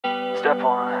Step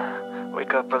 1,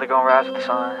 wake up early, gonna rise with the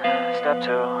sun. Step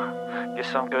 2, get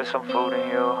some good, some food in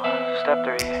you. Step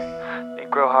 3, think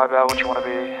real hard about what you wanna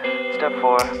be. Step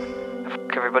 4,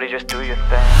 fuck everybody, just do your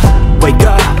thing. Wake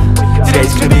up,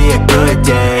 today's gonna be a good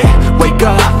day. Wake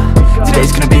up,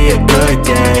 today's gonna be a good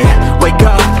day. Wake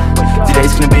up,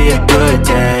 today's gonna be a good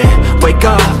day. Wake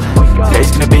up,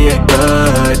 today's gonna be a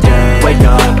good day. Wake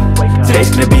up, today's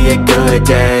gonna be a good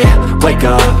day. Wake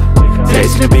up,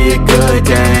 today's gonna be a good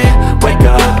day. Wake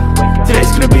up,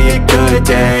 today's gonna be a good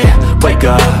day. Wake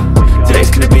up,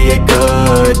 today's gonna be a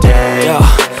good day. Yo,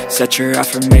 set your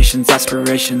affirmations,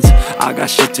 aspirations. I got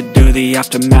shit to do, the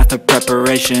aftermath of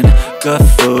preparation. Good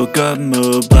food, good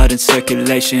mood, blood in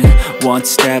circulation. One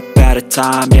step at a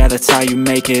time, yeah, that's how you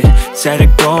make it. Set a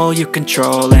goal you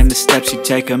control and the steps you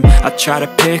take them. I try to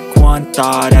pick one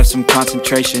thought, have some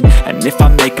concentration. And if I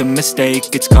make a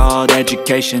mistake, it's called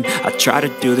education. I try to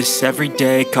do this every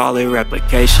day, call it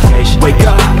replication. Wake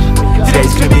up,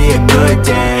 today's gonna be a good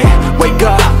day. Wake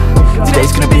up,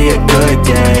 today's gonna be a good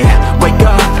day. Wake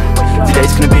up,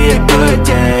 today's gonna be a good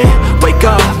day. Wake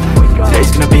up,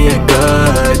 today's gonna be a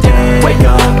good day. Wake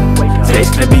up, today's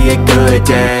gonna be a good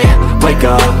day. Wake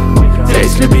up,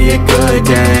 today's gonna be a good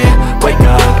day. Wake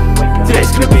up,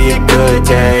 today's gonna be a good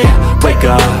day. Wake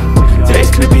up,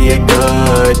 today's gonna be a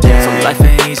good day. So life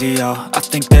ain't easy, yo, I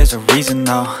think there's a reason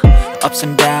though. Ups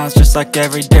and downs, just like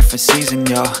every different season,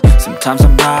 yo. Sometimes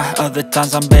I'm high, other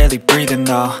times I'm barely breathing,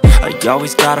 though. I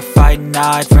always gotta fight and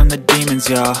hide from the demons,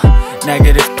 yo.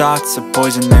 Negative thoughts are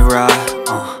poison, they rot.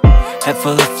 Head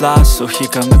full of flies, so here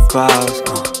come the clouds.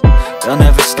 They'll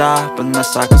never stop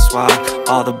unless I can swap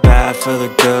all the bad for the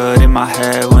good in my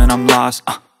head when I'm lost.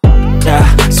 Yeah,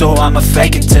 so I'ma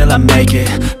fake it till I make it.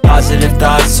 Positive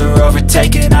thoughts are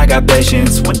overtaken, I got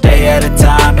patience. One day at a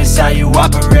time is how you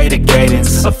operate a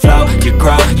cadence. A flow, you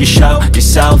grow, you show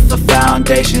yourself a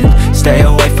foundation. Stay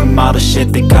away from all the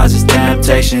shit that causes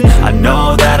temptation. I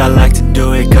know that I like to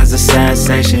do it cause it's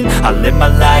sensation. I live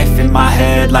my life in my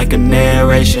head like a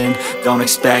narration. Don't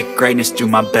expect greatness, do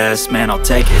my best, man, I'll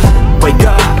take it. Wake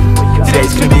up,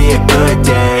 today's gonna be a good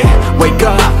day. Wake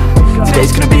up,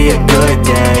 today's gonna be a good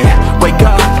day. Wake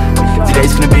up,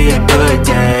 today's gonna be a good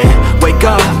day. Wake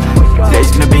up,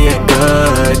 today's gonna be a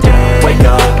good day. Wake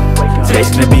up, today's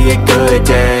gonna be a good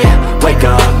day. Wake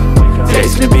up,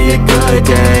 today's gonna be a good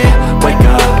day. Wake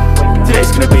up, today's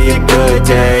gonna be a good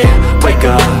day. Wake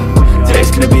up,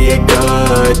 today's gonna be a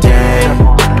good day.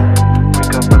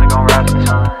 Wake up early, gonna rise with the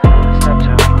sun. Step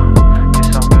 2, get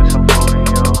some good, some food in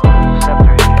you. Step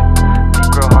 3,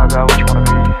 think real hard about what you wanna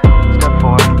be. Step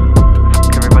 4,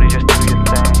 fuck everybody, just do your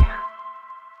thing.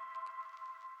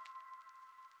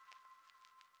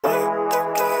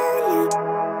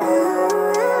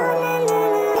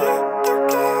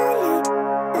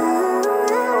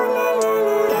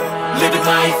 Living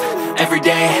life,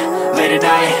 everyday, late at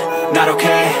night, not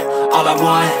okay. All I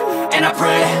want, and I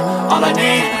pray, all I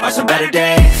need are some better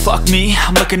days. Fuck me,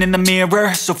 I'm looking in the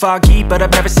mirror, so foggy, but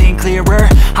I've never seen clearer.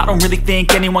 I don't really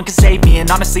think anyone can save me, and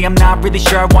honestly I'm not really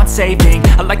sure I want saving.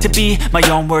 I like to be my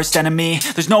own worst enemy.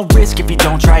 There's no risk if you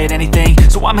don't try at anything,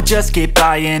 so I'ma just keep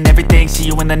buying everything. See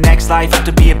you in the next life, have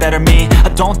to be a better me. I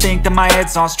don't think that my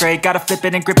head's on straight, gotta flip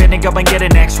it and grip it and go and get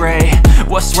an x-ray.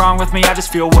 What's wrong with me? I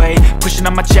just feel weight pushing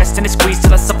on my chest and it squeezes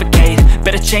till I suffocate.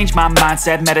 Better change my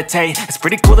mindset, meditate. It's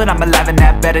pretty cool that I'm alive and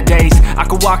have better days. I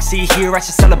could walk, see, hear, I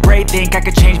should celebrate. Think I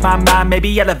could change my mind,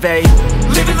 maybe elevate.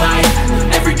 Living life,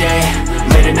 everyday,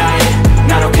 late at night,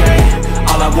 not okay.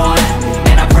 All I want,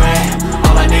 and I pray,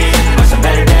 all I need are some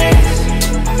better days.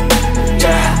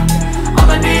 Yeah, all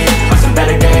I need are some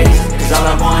better days. Cause all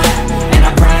I want, and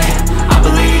I pray, I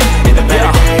believe in the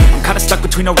better days. I'm kinda stuck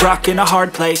between a rock and a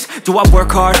hard place. Do I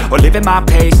work hard or live at my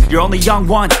pace? You're only young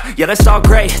once, yeah that's all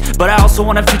great, but I also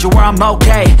want a future where I'm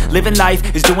okay. Living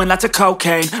life is doing lots of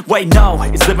cocaine. Wait no,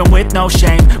 it's living with no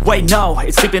shame. Wait no,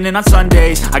 it's sleeping in on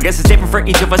Sundays. I guess it's different for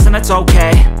each of us and that's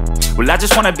okay. Well I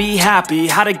just wanna be happy,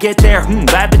 how to get there?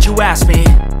 Glad that you asked me.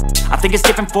 I think it's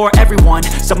different for everyone.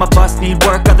 Some of us need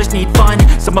work, others need fun.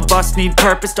 Some of us need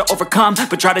purpose to overcome.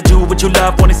 But try to do what you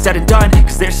love when it's said and done.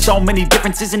 Cause there's so many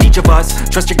differences in each of us.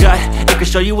 Trust your gut, it can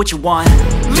show you what you want.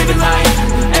 Living life,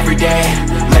 everyday,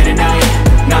 late at night,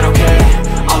 not okay.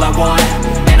 All I want,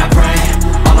 and I pray,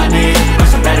 all I need are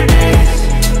some better days.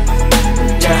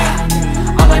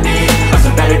 Yeah, all I need are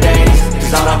some better days.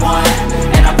 Cause all I want,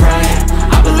 and I pray,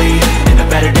 I believe in the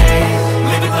better days.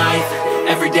 Living life,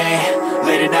 everyday,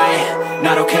 late at night,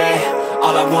 not okay.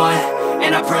 All I want,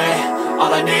 and I pray,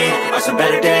 all I need are some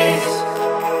better days.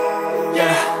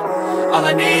 Yeah, all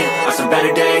I need are some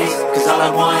better days. Cause all I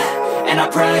want, and I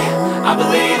pray, I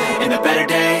believe in the better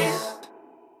days.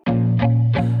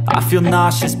 I feel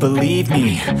nauseous, believe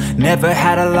me. Never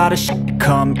had a lot of shit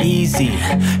come easy.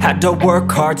 Had to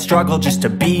work hard, struggle just to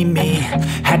be me.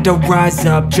 Had to rise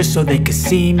up just so they could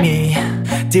see me.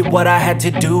 Did what I had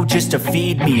to do just to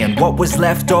feed me. And what was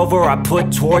left over I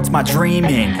put towards my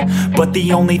dreaming. But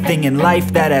the only thing in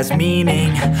life that has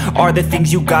meaning are the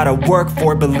things you gotta work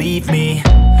for, believe me.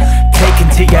 Take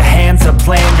into your hands a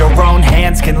plan. Your own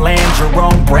hands can land your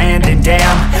own brand. And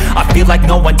damn, I feel like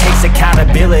no one takes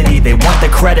accountability. They want the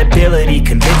credibility,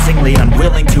 convincingly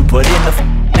unwilling to put in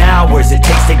the hours it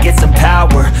takes to get some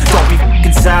power. Don't be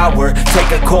f***ing sour.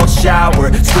 Take a cold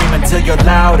shower. Scream until you're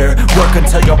louder. Work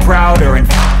until you're prouder. And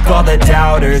f*** all the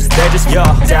doubters, they're just your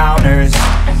downers.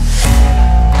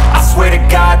 I swear to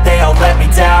God they all let me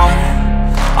down.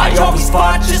 I always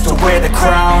fought just to wear the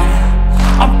crown.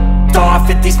 I'm off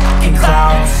at these fucking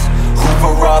clowns who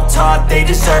were all taught they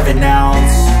deserve an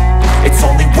ounce. It's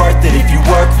only worth it if you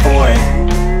work for it.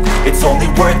 It's only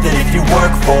worth it if you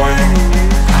work for it.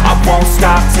 I won't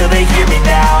stop till they hear me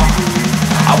now.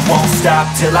 I won't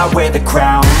stop till I wear the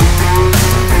crown.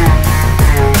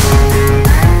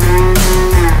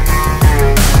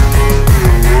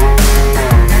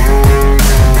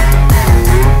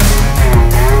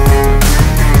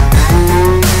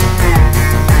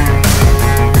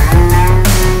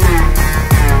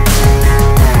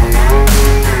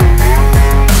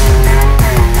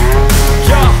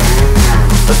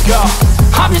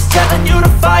 I'm just telling you to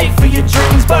fight for your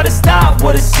dreams, but it's not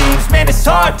what it seems. Man, it's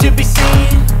hard to be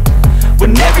seen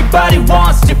when everybody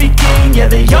wants to be king. Yeah,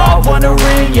 they all wanna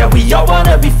ring, yeah, we all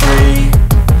wanna be free.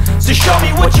 So show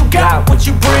me what you got, what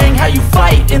you bring. How you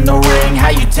fight in the ring, how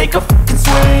you take a fucking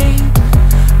swing.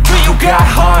 Do you got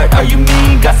heart, are you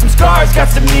mean? Got some scars, got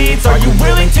some needs, are you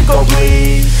willing to go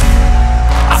bleed?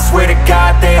 I swear to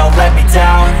God they all let me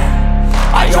down.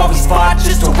 I always fought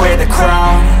just to wear the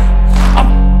crown.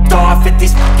 I'm off at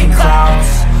these fucking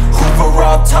clowns who were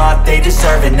all taught they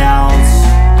deserve an ounce.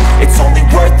 It's only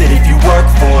worth it if you work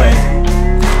for it.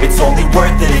 It's only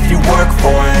worth it if you work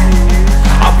for it.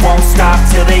 I won't stop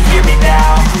till they hear me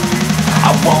now.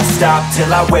 I won't stop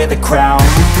till I wear the crown.